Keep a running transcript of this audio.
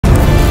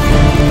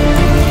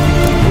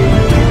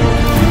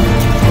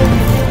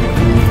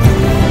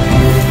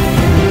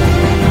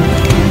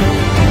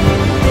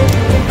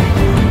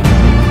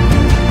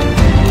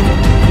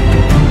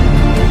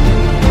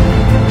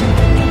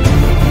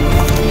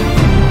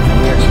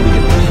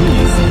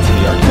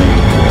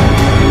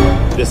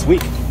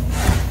week,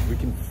 we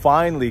can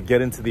finally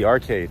get into the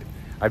arcade.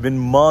 I've been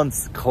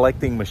months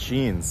collecting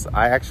machines.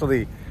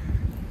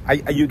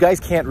 You guys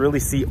can't really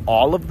see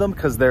all of them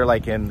because they're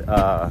like in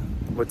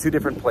three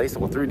different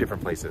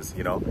places,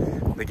 you know,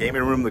 the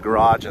gaming room, the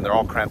garage, and they're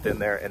all cramped in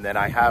there. And then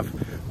I have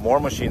more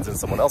machines in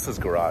someone else's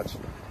garage.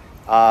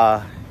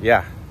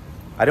 Yeah,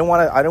 I don't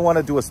want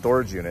to do a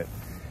storage unit.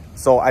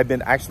 So I've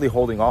been actually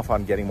holding off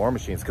on getting more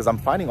machines because I'm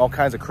finding all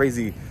kinds of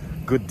crazy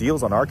good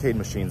deals on arcade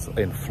machines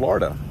in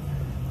Florida.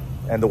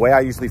 And the way I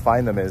usually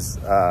find them is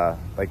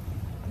like,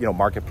 you know,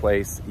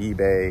 Marketplace,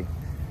 eBay,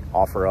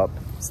 OfferUp,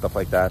 stuff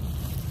like that.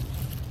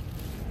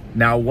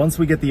 Now, once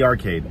we get the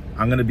arcade,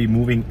 I'm going to be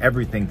moving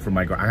everything from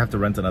my garage. I have to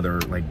rent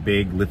another like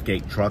big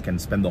liftgate truck and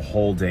spend the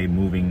whole day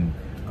moving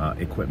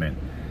equipment.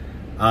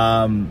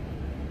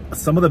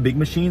 Some of the big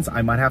machines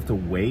I might have to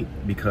wait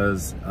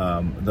because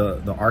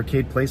the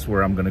arcade place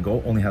where I'm going to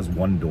go only has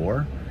one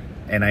door,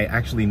 and I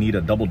actually need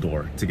a double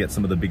door to get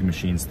some of the big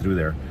machines through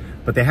there.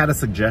 But they had a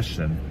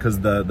suggestion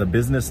because the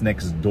business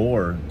next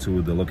door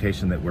to the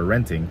location that we're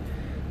renting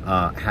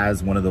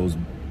has one of those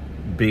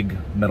big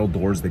metal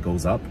doors that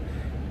goes up.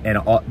 And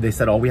they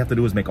said all we have to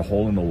do is make a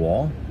hole in the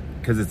wall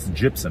because it's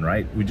gypsum,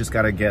 right? We just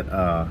got to get,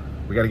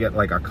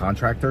 like a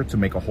contractor to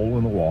make a hole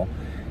in the wall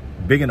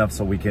big enough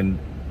so we can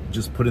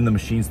just put in the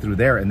machines through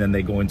there, and then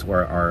they go into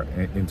our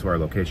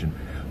location.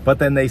 But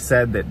then they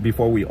said that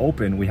before we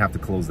open, we have to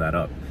close that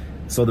up.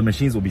 So the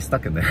machines will be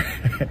stuck in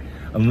there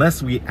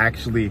unless we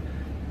actually,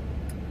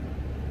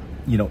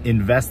 you know,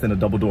 invest in a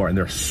double door, and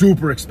they're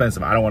super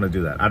expensive. I don't want to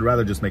do that. I'd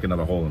rather just make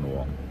another hole in the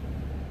wall.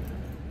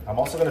 I'm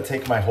also going to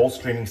take my whole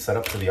streaming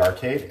setup to the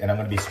arcade, and I'm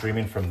going to be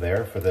streaming from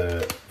there for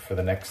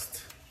the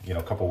next, you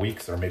know, couple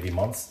weeks or maybe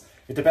months.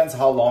 It depends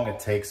how long it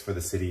takes for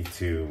the city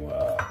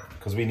to,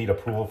 because we need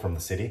approval from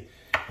the city,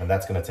 and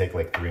that's going to take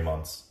like 3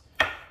 months.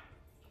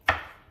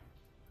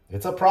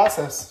 It's a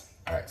process.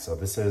 All right, so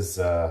this is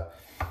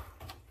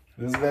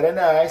very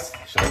nice.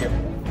 Should I get?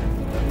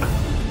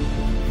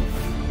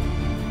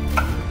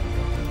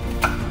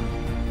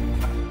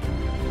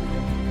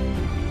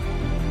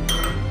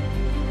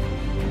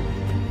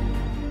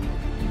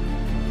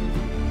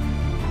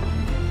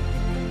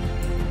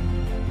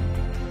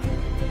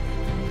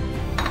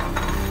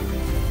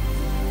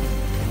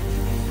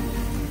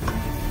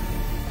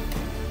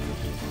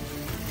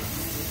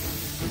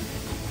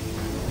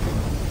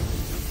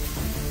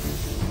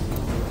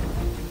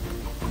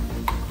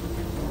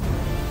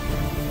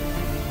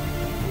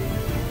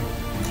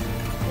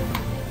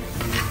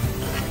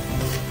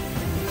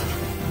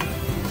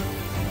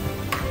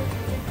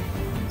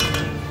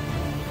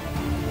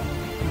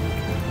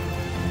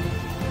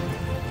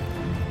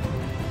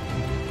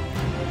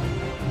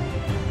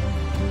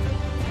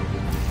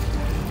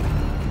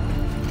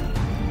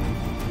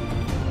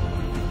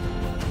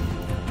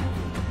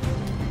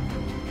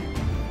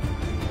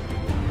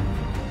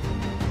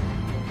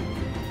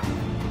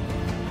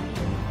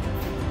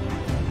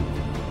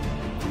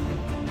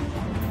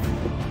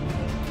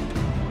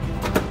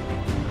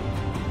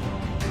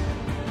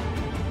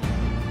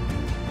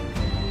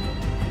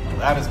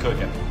 That is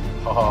cooking.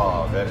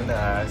 Oh, very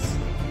nice.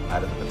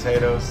 Added the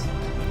potatoes.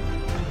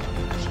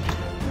 Should be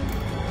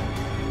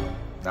good.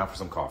 Now for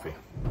some coffee.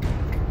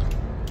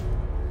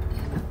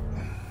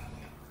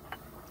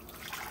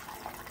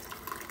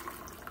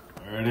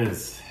 There it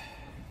is.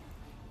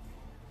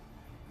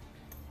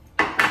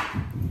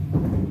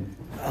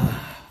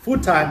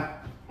 Food time.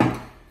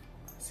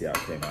 See how it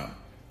came out.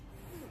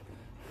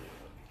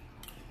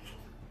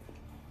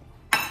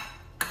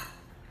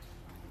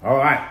 All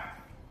right.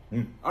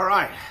 All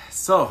right,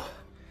 so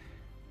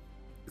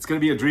it's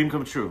gonna be a dream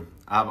come true.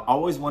 I've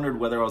always wondered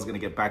whether I was gonna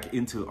get back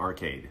into the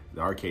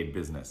arcade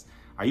business.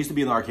 I used to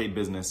be in the arcade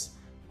business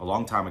a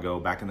long time ago,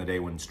 back in the day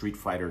when Street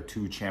Fighter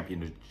 2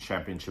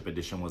 Championship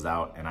Edition was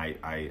out, and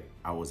I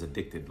was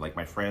addicted. Like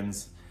my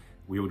friends,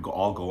 we would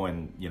all go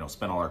and, you know,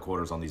 spend all our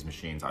quarters on these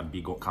machines. I'd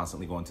be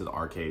constantly going to the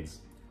arcades.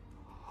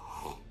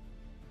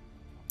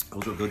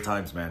 Those were good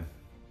times, man.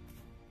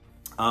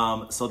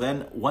 So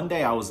then one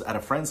day I was at a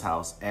friend's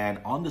house, and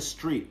on the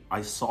street,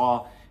 I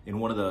saw in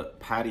one of the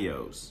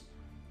patios,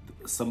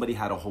 somebody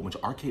had a whole bunch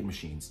of arcade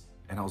machines.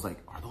 And I was like,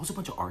 are those a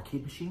bunch of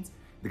arcade machines?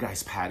 The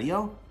guy's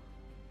patio?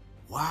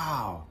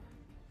 Wow.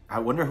 I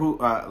wonder who,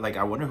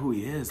 I wonder who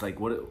he is, like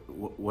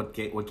what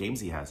games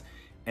he has.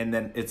 And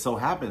then it so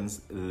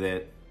happens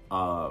that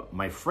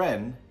my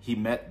friend, he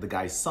met the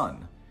guy's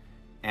son,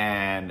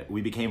 and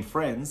we became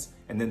friends.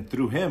 And then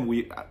through him,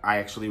 I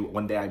actually,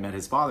 one day I met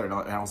his father, and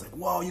I was like,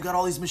 whoa, you got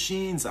all these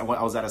machines. I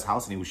was at his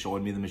house, and he was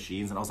showing me the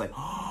machines, and I was like,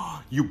 oh,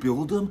 you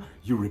build them?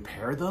 You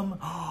repair them?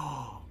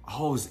 Oh,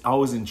 I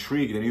was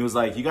intrigued. And he was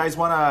like, you guys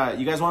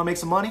wanna make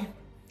some money?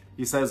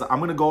 He says, I'm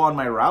gonna go on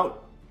my route,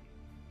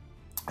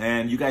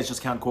 and you guys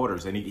just count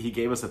quarters. And he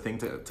gave us a thing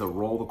to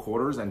roll the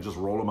quarters and just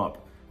roll them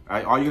up.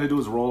 All you're gonna do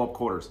is roll up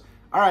quarters.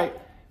 All right.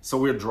 So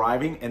we're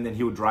driving, and then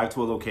he would drive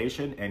to a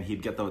location, and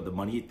he'd get the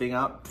money thing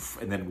out,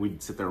 and then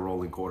we'd sit there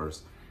rolling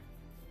quarters.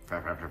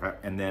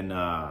 And then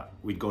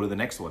we'd go to the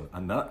next one.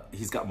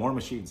 He's got more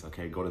machines.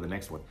 Okay, go to the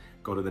next one.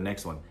 Go to the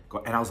next one.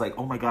 And I was like,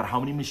 oh my God, how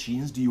many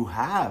machines do you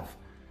have?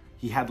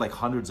 He had like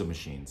hundreds of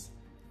machines,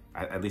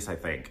 at least I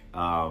think.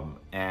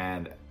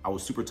 And I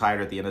was super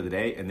tired at the end of the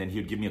day. And then he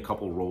would give me a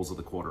couple rolls of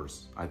the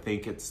quarters. I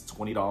think it's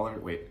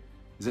 $20. Wait,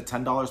 is it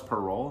 $10 per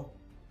roll?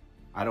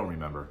 I don't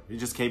remember. He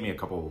just gave me a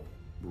couple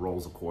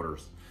rolls of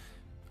quarters.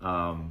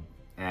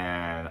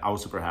 And I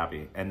was super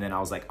happy. And then I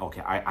was like,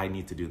 okay, I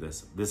need to do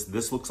this.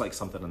 This looks like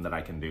something that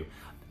I can do.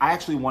 I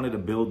actually wanted to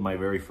build my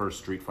very first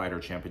Street Fighter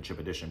Championship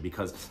Edition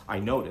because I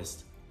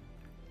noticed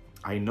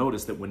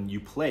that when you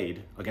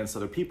played against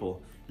other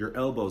people, your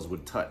elbows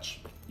would touch,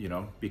 you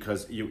know,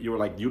 because you were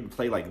like, you'd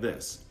play like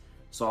this.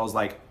 So I was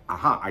like,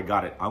 aha, I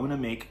got it. I'm gonna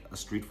make a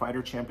Street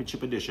Fighter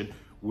Championship Edition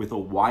with a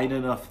wide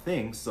enough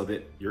thing so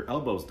that your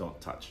elbows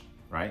don't touch,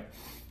 right?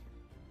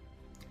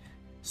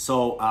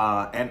 So,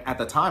 and at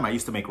the time I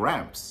used to make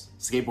ramps,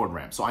 skateboard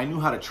ramps. So I knew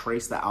how to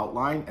trace the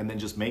outline and then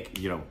just make,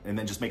 you know, and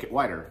then just make it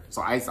wider.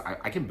 So I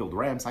can build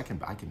ramps, I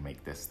can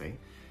make this thing.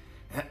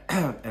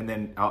 And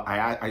then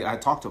I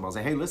talked to him, I was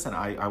like, hey, listen,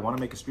 I want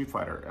to make a Street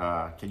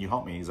Fighter. Can you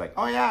help me? He's like,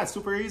 oh yeah, it's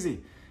super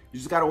easy. You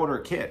just got to order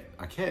a kit.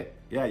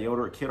 Yeah, you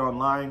order a kit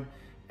online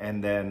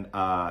and then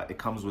it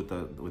comes with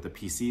the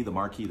PC, the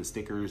marquee, the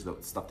stickers, the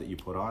stuff that you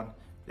put on.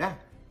 Yeah.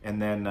 And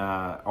then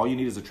all you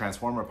need is a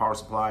transformer, power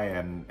supply,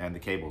 and the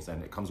cables,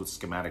 and it comes with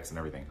schematics and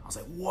everything. I was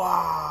like,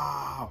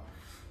 wow.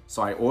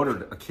 So I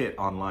ordered a kit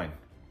online.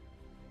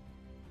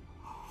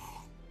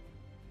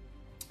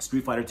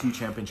 Street Fighter 2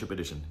 Championship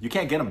Edition. You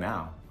can't get them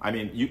now. I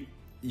mean,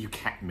 you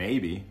can't,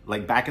 maybe.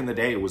 Like back in the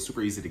day, it was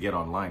super easy to get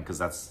online because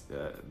that's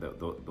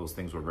those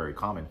things were very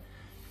common.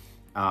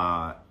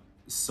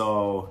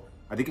 So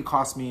I think it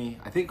cost me,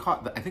 I think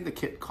the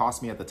kit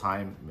cost me at the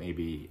time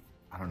maybe,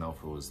 I don't know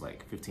if it was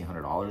like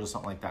 $1,500 or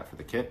something like that for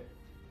the kit.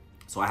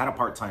 So I had a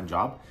part-time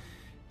job,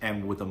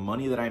 and with the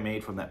money that I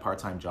made from that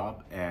part-time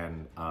job,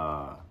 and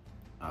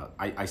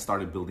I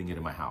started building it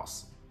in my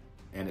house.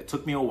 And it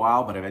took me a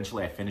while, but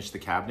eventually I finished the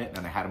cabinet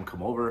and I had him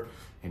come over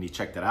and he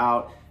checked it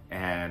out.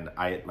 And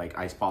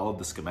I followed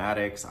the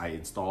schematics. I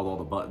installed all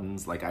the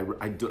buttons. Like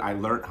I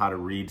learned how to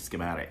read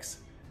schematics.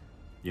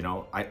 You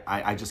know,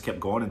 I just kept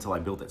going until I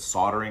built it.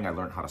 Soldering, I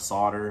learned how to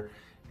solder.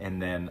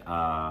 And then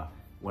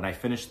when I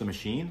finished the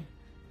machine,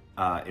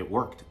 it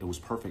worked. It was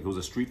perfect. It was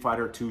a Street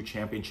Fighter 2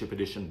 Championship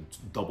Edition,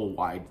 double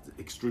wide,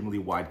 extremely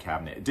wide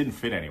cabinet. It didn't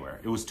fit anywhere.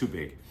 It was too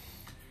big.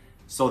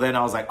 So then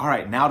I was like, all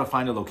right, now to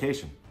find a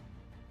location.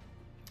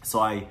 So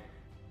I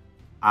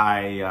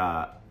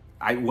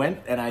went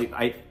and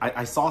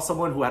I saw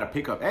someone who had a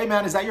pickup. Hey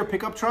man, is that your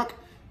pickup truck?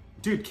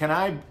 Dude, can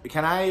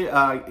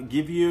I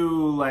give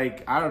you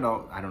like, I don't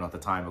know at the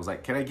time. It was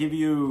like, can I give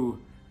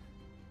you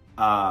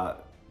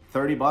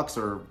 30 bucks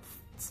or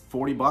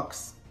 40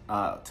 bucks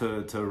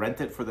to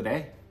rent it for the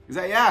day? He's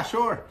like, yeah,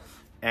 sure.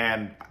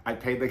 And I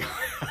paid the guy,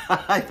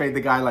 I paid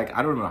the guy like,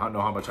 I don't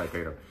know how much I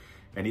paid him.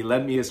 And he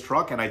lent me his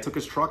truck, and I took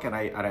his truck and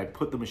I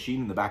put the machine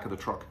in the back of the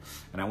truck.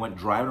 And I went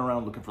driving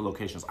around looking for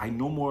locations. I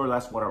know more or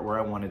less where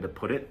I wanted to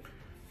put it.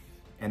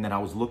 And then I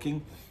was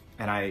looking,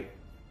 and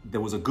there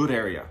was a good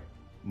area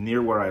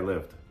near where I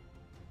lived.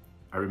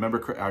 I remember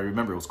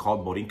it was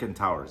called Borinquen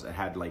Towers. It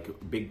had like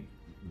big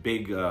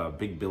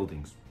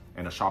buildings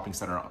and a shopping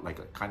center,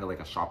 like kind of like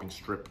a shopping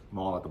strip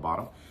mall at the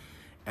bottom.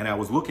 And I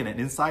was looking, and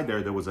inside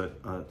there was a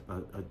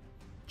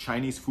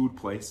Chinese food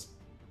place.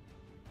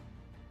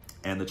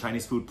 And the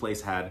Chinese food place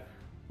had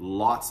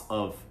lots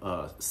of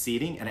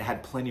seating, and it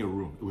had plenty of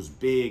room. It was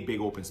big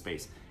open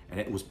space,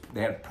 and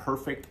they had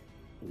perfect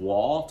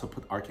wall to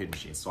put arcade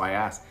machines. So I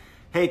asked,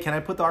 hey, can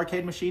I put the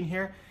arcade machine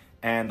here?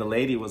 And the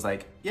lady was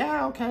like,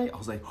 yeah, okay. I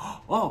was like,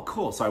 oh,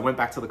 cool. So I went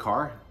back to the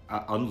car,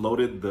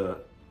 unloaded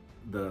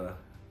the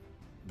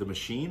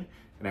machine,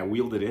 and I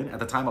wheeled it in. At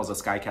the time, I was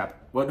a SkyCap.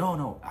 Well,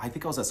 no. I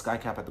think I was a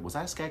SkyCap was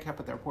I a SkyCap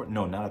at the airport?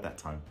 No, not at that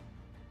time.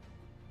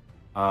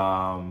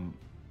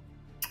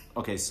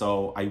 Okay,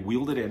 so I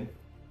wheeled it in.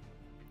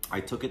 I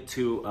took it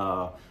to,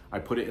 I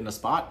put it in a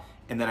spot,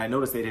 and then I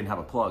noticed they didn't have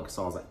a plug.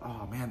 So I was like,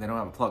 oh man, they don't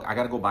have a plug. I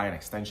gotta go buy an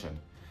extension.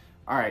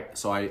 All right,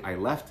 so I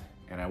left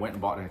and I went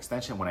and bought an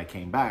extension. When I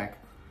came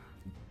back,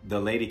 the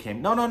lady came,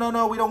 no,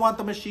 we don't want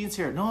the machines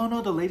here.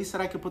 No, the lady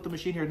said I could put the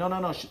machine here. No,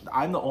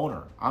 I'm the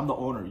owner.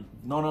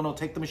 No,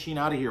 take the machine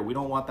out of here. We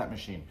don't want that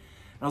machine.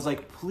 And I was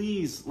like,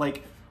 please,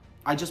 like,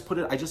 I just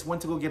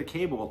went to go get a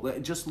cable.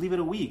 Just leave it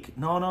a week.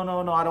 No,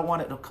 I don't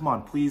want it. No, come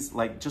on, please.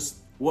 Like, just,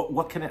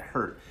 what can it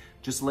hurt?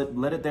 Just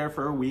let it there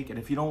for a week. And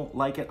if you don't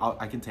like it,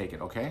 I can take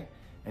it, okay?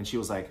 And she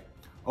was like,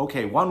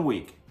 okay, 1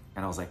 week.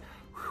 And I was like,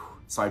 whew.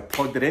 So I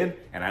plugged it in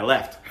and I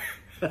left.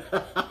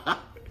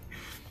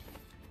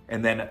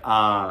 And then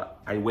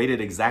I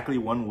waited exactly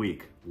 1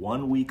 week.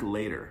 1 week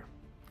later,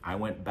 I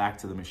went back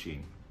to the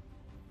machine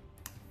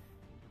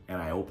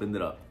and I opened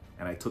it up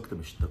and I took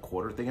the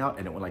quarter thing out,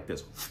 and it went like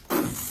this.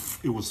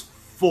 It was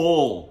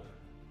full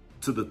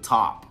to the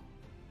top.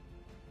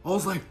 I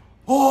was like,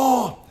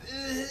 oh,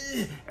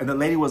 and the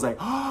lady was like,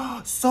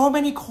 oh, so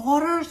many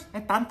quarters,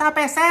 tanta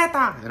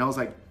peseta. And I was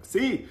like,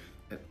 see,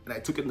 and I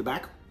took it in the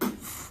back,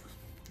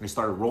 I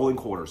started rolling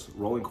quarters,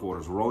 rolling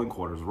quarters, rolling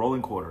quarters,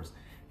 rolling quarters.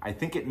 I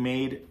think it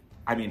made,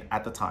 I mean,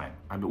 at the time,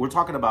 I mean, we're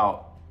talking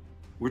about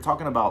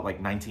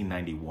like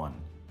 1991,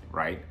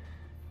 right?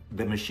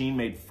 The machine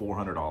made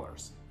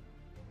 $400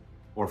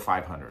 or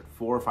 500,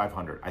 4 or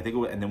 500. I think it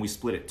was, and then we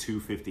split it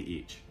 $250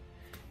 each.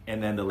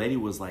 And then the lady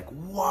was like,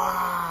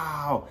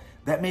 wow,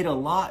 that made a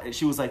lot.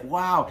 She was like,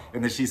 wow.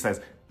 And then she says,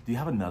 do you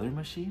have another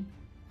machine?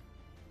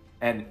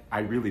 And I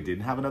really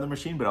didn't have another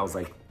machine, but I was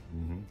like,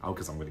 oh,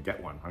 because I'm gonna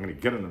get one. I'm gonna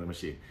get another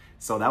machine.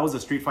 So that was a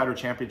Street Fighter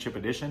Championship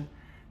Edition.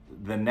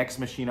 The next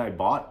machine I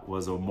bought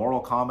was a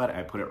Mortal Kombat.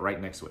 I put it right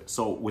next to it.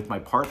 So with my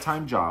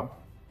part-time job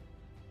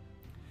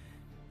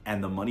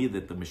and the money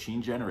that the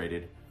machine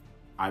generated,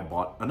 I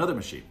bought another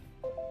machine.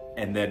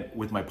 And then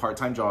with my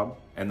part-time job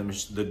and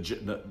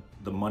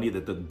the money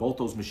that both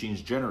those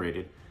machines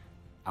generated,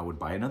 I would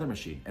buy another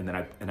machine. And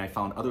then I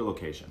found other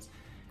locations.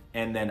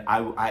 And then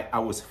I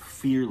was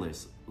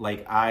fearless.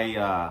 Like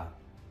I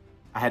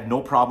had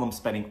no problem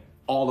spending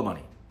all the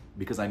money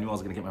because I knew I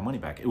was gonna get my money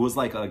back. It was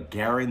like a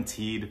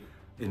guaranteed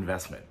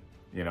investment,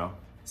 you know?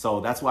 So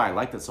that's why I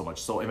liked it so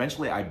much. So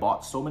eventually I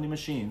bought so many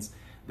machines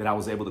that I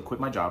was able to quit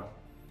my job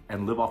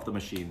and live off the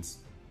machines.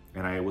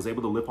 And I was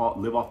able to live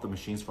off the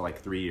machines for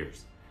like 3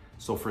 years.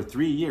 So for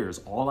 3 years,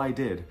 all I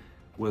did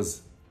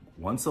was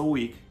once a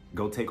week,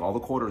 go take all the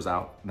quarters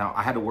out. Now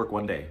I had to work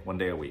one day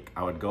a week.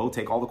 I would go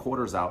take all the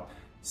quarters out,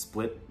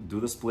 do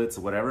the splits,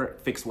 whatever,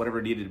 fix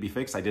whatever needed to be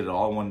fixed. I did it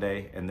all in one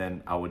day, and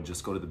then I would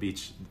just go to the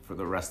beach for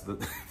the rest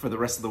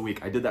of the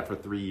week. I did that for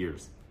 3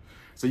 years.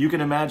 So you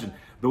can imagine,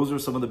 those were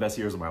some of the best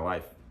years of my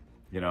life,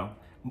 you know?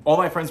 All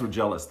my friends were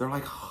jealous. They're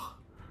like, oh,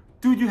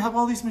 dude, you have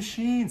all these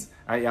machines.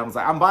 I was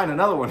like, I'm buying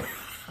another one.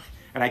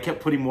 And I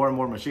kept putting more and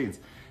more machines.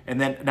 And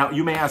then, now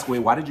you may ask, wait,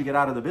 why did you get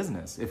out of the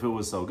business if it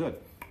was so good?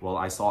 Well,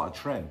 I saw a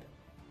trend.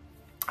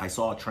 I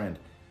saw a trend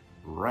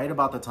right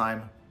about the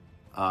time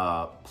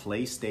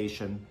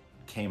PlayStation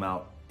came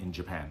out in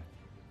Japan.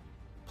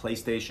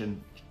 PlayStation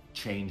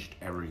changed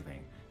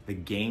everything. The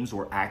games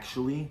were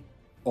actually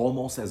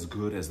almost as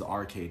good as the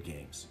arcade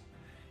games.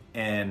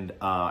 And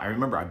I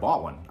remember I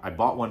bought one. I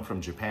bought one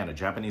from Japan, a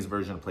Japanese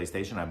version of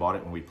PlayStation. I bought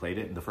it when we played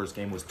it, and the first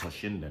game was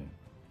Toshinden.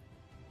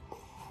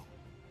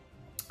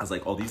 I was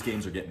like, oh, these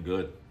games are getting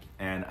good.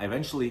 And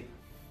eventually,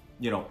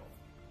 you know,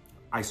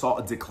 I saw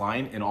a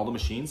decline in all the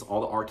machines.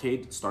 All the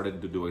arcade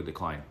started to do a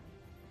decline.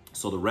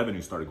 So the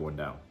revenue started going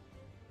down,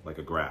 like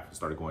a graph, it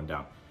started going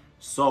down.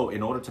 So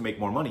in order to make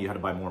more money, you had to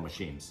buy more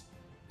machines.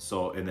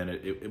 So, and then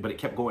but it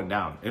kept going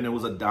down, and it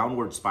was a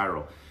downward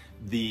spiral.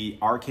 The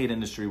arcade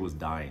industry was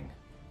dying,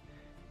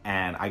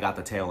 and I got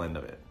the tail end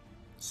of it.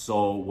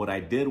 So what I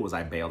did was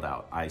I bailed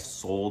out. I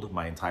sold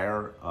my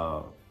entire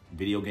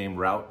video game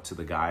route to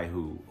the guy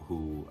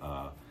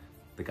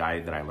the guy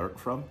that I learned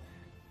from.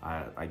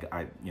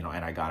 You know,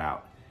 and I got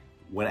out.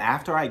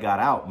 After I got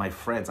out, my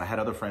friends, I had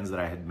other friends that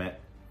I had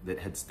met that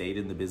had stayed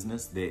in the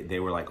business. They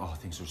were like, oh,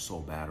 things are so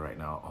bad right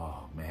now.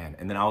 Oh man.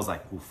 And then I was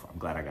like, oof, I'm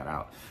glad I got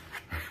out.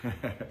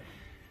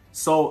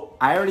 So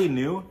I already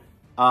knew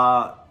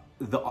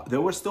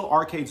there were still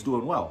arcades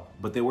doing well,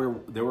 but there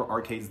were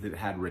arcades that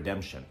had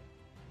redemption.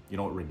 You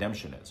know what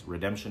redemption is?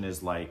 Redemption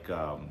is like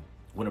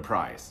win a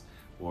prize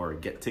or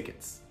get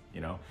tickets. You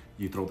know,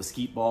 you throw the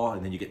skeet ball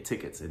and then you get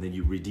tickets, and then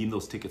you redeem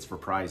those tickets for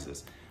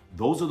prizes.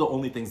 Those are the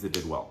only things that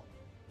did well.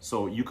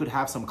 So you could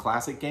have some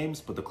classic games,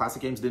 but the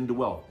classic games didn't do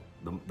well.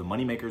 The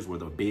money makers were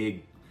the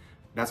big.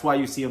 That's why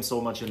you see them so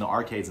much in the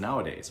arcades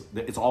nowadays.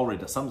 It's all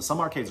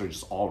some arcades are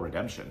just all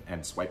redemption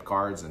and swipe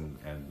cards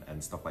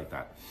and stuff like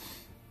that.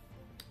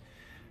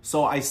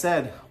 So I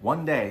said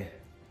one day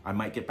I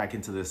might get back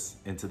into this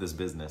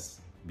business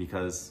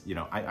because, you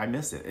know, I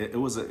miss it.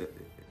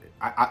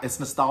 It's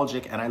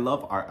nostalgic, and I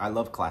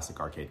love classic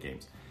arcade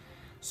games.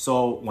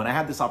 So when I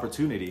had this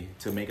opportunity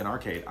to make an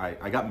arcade,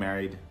 I got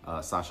married.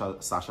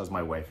 Sasha's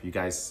my wife. You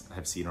guys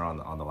have seen her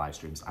on the live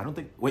streams. I don't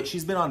think, wait,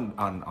 she's been on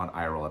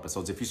IRL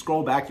episodes. If you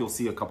scroll back, you'll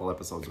see a couple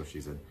episodes where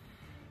she's in.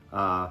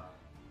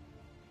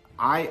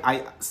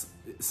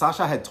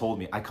 Sasha had told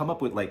me, I come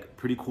up with like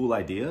pretty cool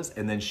ideas,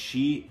 and then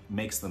she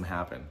makes them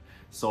happen.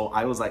 So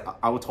I was like,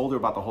 I told her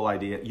about the whole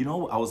idea. You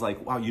know, I was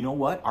like, wow, you know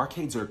what?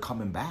 Arcades are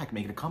coming back,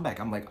 making a comeback.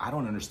 I'm like, I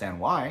don't understand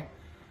why,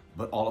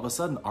 but all of a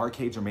sudden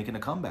arcades are making a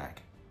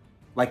comeback.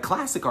 Like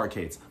classic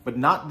arcades, but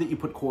not that you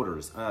put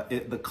quarters.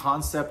 The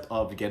concept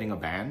of getting a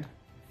band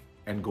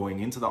and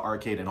going into the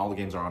arcade and all the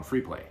games are on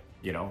free play,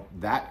 you know,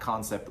 that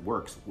concept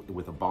works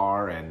with a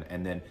bar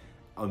and then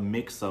a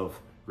mix of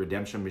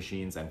redemption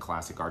machines and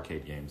classic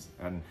arcade games.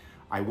 And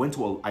I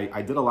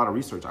did a lot of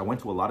research. I went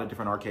to a lot of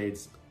different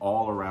arcades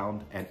all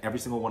around, and every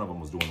single one of them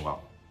was doing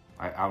well.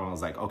 I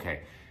was like, okay,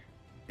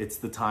 it's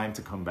the time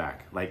to come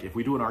back. Like if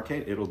we do an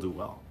arcade, it'll do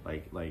well.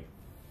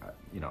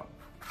 You know,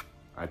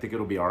 I think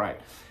it'll be all right.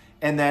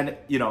 And then,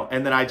 you know,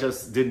 and then I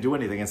just didn't do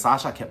anything. And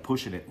Sasha kept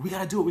pushing it. We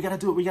gotta do it. We gotta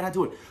do it. We gotta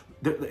do it.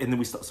 And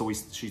then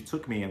she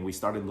took me and we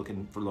started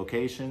looking for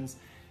locations,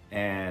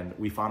 and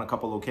we found a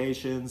couple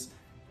locations,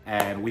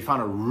 and we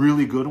found a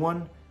really good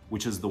one,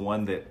 which is the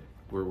one that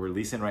we're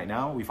leasing right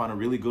now. We found a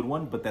really good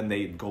one, but then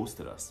they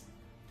ghosted us.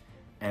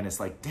 And it's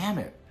like, damn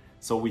it.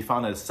 So we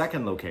found a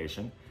second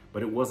location,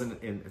 but it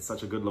wasn't in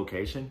such a good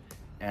location.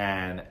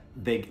 And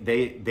they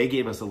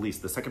gave us a lease.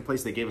 The second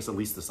place, they gave us a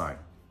lease to sign.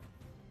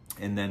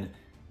 And then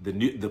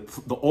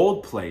the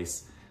old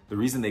place, the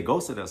reason they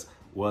ghosted us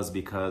was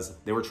because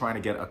they were trying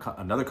to get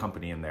another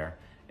company in there,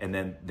 and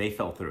then they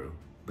fell through.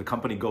 The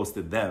company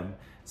ghosted them.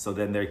 So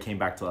then they came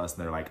back to us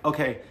and they're like,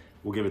 okay,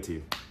 we'll give it to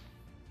you.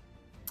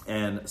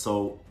 And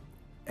so,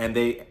 and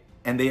they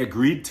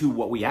agreed to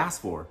what we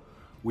asked for.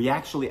 We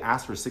actually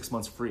asked for 6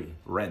 months free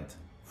rent.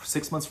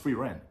 6 months free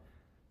rent.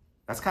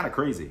 That's kind of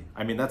crazy.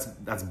 I mean,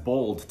 that's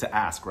bold to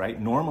ask, right?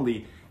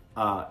 Normally,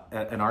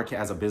 an arcade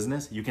as a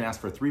business, you can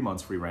ask for 3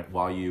 months free rent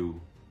while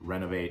you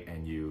renovate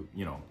and you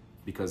know,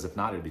 because if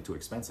not, it'd be too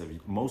expensive.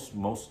 Most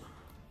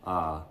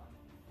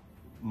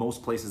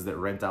places that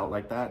rent out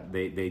like that,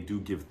 they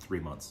do give 3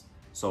 months.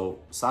 So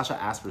Sasha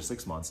asked for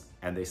 6 months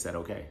and they said,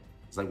 okay.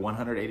 It's like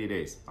 180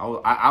 days.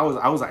 I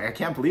was like, I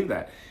can't believe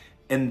that.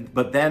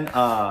 But then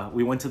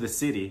we went to the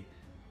city.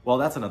 Well,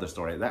 that's another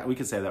story. That we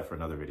could say that for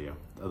another video.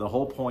 The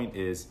whole point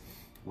is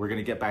we're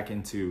gonna get back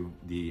into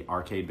the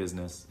arcade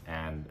business,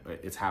 and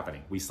it's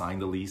happening. We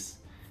signed the lease,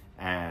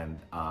 and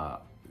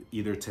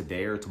either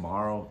today or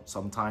tomorrow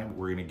sometime,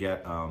 we're gonna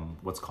get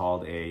what's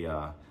called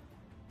a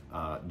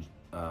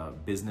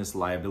business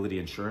liability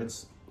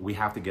insurance. We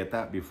have to get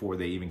that before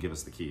they even give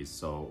us the keys.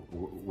 So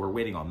we're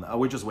waiting on that.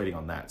 We're just waiting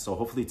on that. So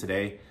hopefully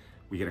today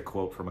we get a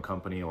quote from a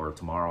company, or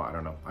tomorrow, I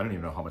don't know. I don't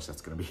even know how much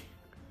that's gonna be.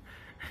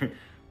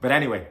 But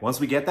anyway, once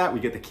we get that, we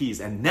get the keys.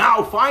 And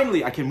now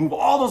finally I can move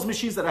all those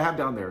machines that I have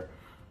down there.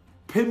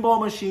 Pinball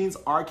machines,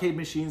 arcade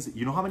machines.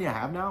 You know how many I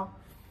have now?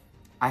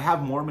 I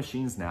have more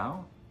machines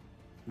now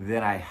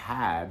than I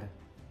had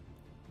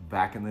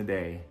back in the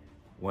day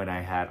when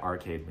I had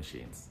arcade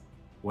machines.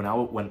 When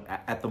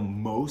at the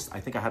most, I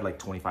think I had like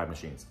 25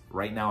 machines.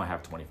 Right now I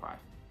have 25.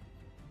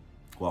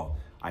 Well,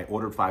 I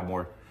ordered 5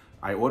 more.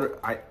 I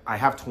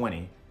have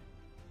 20,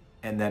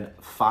 and then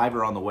 5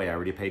 are on the way. I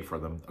already paid for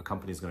them. A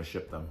company's gonna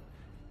ship them.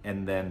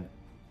 And then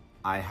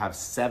I have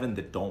 7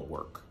 that don't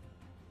work.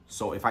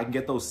 So if I can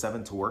get those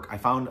 7 to work, I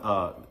found,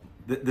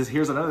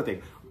 here's another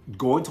thing.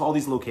 Going to all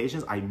these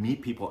locations, I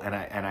meet people, and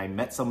I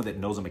met someone that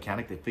knows a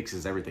mechanic that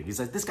fixes everything. He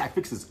says, this guy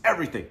fixes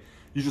everything.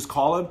 You just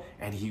call him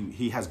and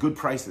he has good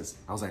prices.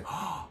 I was like,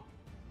 oh,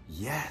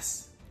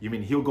 yes. You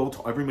mean he'll go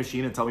to every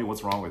machine and tell me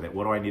what's wrong with it?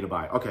 What do I need to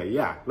buy? Okay,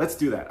 yeah, let's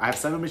do that. I have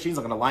 7 machines,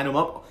 I'm gonna line them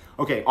up.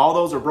 Okay, all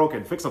those are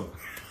broken, fix them.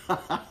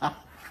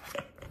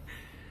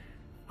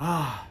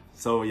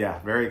 So yeah,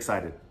 very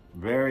excited,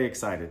 very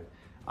excited.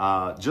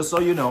 Just so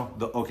you know,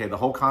 the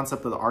whole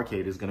concept of the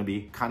arcade is gonna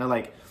be kind of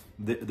like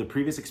the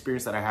previous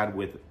experience that I had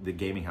with the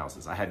gaming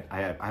houses. I've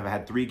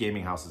had 3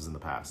 gaming houses in the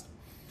past.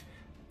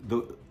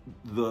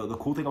 The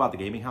cool thing about the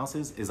gaming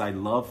houses is I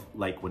love,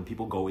 like, when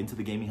people go into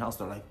the gaming house,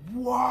 they're like,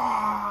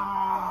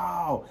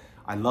 wow!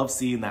 I love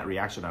seeing that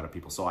reaction out of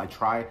people. So I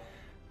try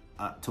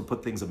to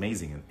put things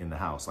amazing in the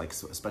house, like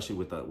especially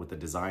with the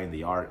design,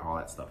 the art, all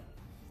that stuff.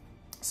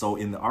 So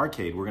in the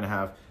arcade, we're gonna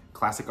have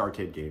classic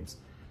arcade games,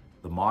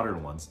 the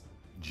modern ones,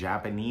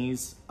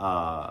 Japanese.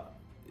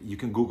 You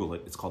can Google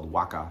it. It's called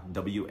Waka,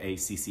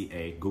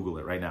 W-A-C-C-A. Google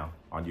it right now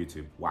on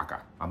YouTube.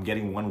 Waka. I'm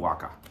getting 1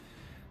 Waka.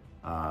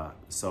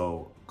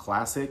 So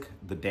classic,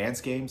 the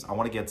dance games. I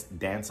want to get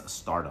Dance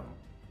Stardom.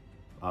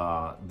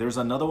 There's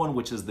another one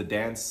which is the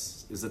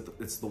dance.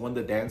 It's the one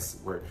that dance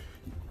where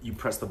you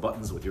press the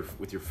buttons with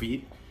your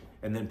feet,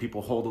 and then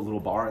people hold a little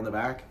bar in the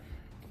back.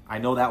 I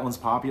know that one's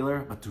popular,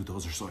 but dude,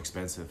 those are so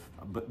expensive.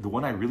 But the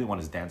one I really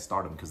want is Dance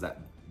Stardom, because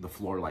the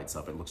floor lights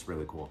up. It looks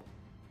really cool.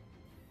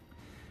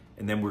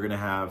 And then we're gonna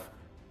have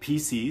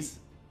PCs.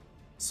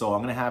 So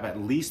I'm gonna have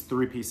at least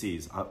 3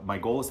 PCs. My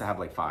goal is to have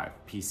like 5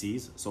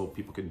 PCs, so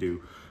people can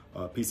do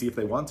PC if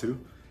they want to.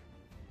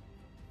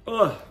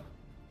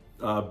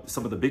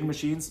 Some of the big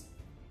machines.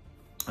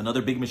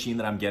 Another big machine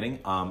that I'm getting,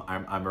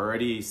 I'm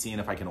already seeing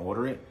if I can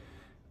order it.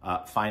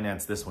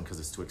 Finance this one because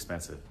it's too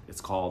expensive.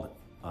 It's called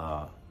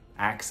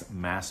Axe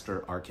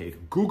Master Arcade.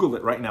 Google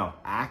it right now,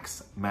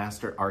 Axe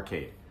Master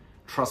Arcade.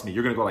 Trust me,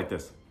 you're gonna go like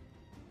this.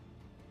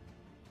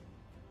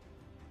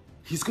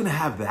 He's gonna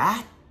have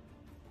that?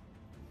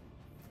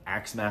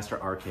 Axe Master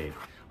Arcade.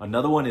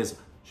 Another one is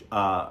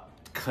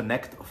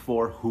Connect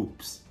 4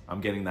 Hoops.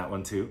 I'm getting that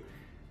one too.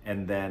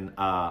 And then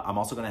I'm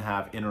also gonna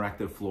have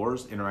interactive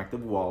floors, interactive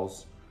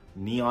walls,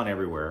 neon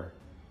everywhere.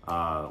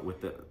 I'm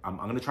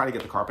gonna try to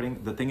get the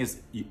carpeting. The thing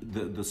is,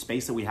 the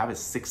space that we have is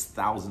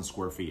 6,000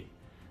 square feet.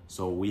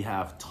 So we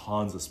have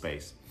tons of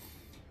space.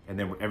 And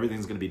then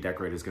everything's gonna be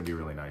decorated. It's gonna be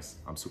really nice.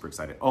 I'm super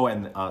excited. Oh,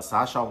 and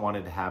Sasha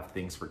wanted to have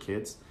things for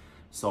kids.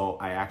 So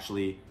I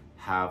actually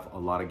have a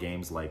lot of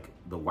games like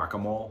the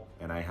Whack-A-Mole,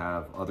 and I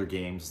have other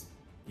games,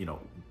 you know,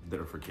 that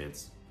are for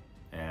kids.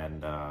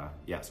 And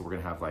yeah, so we're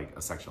gonna have like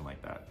a section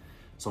like that.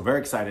 So very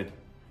excited.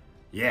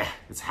 Yeah,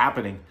 it's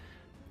happening.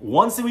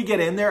 Once we get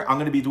in there, I'm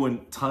gonna be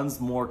doing tons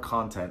more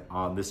content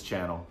on this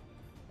channel,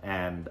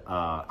 and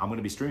I'm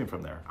gonna be streaming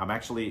from there. I'm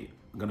actually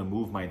gonna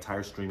move my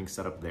entire streaming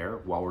setup there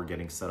while we're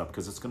getting set up,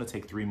 because it's gonna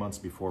take 3 months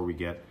before we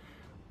get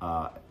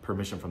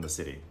permission from the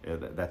city.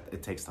 That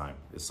it takes time.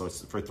 So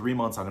it's, for 3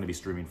 months, I'm going to be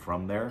streaming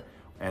from there,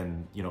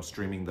 and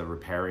streaming the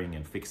repairing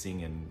and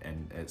fixing,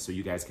 and so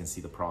you guys can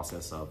see the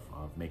process of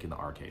making the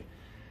arcade.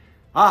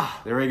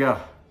 There we go.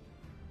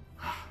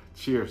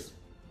 Cheers.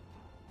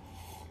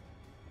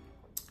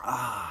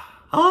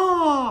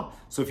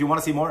 So if you want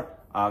to see more,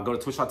 go to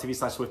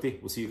twitch.tv/Swifty.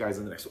 We'll see you guys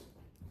in the next one.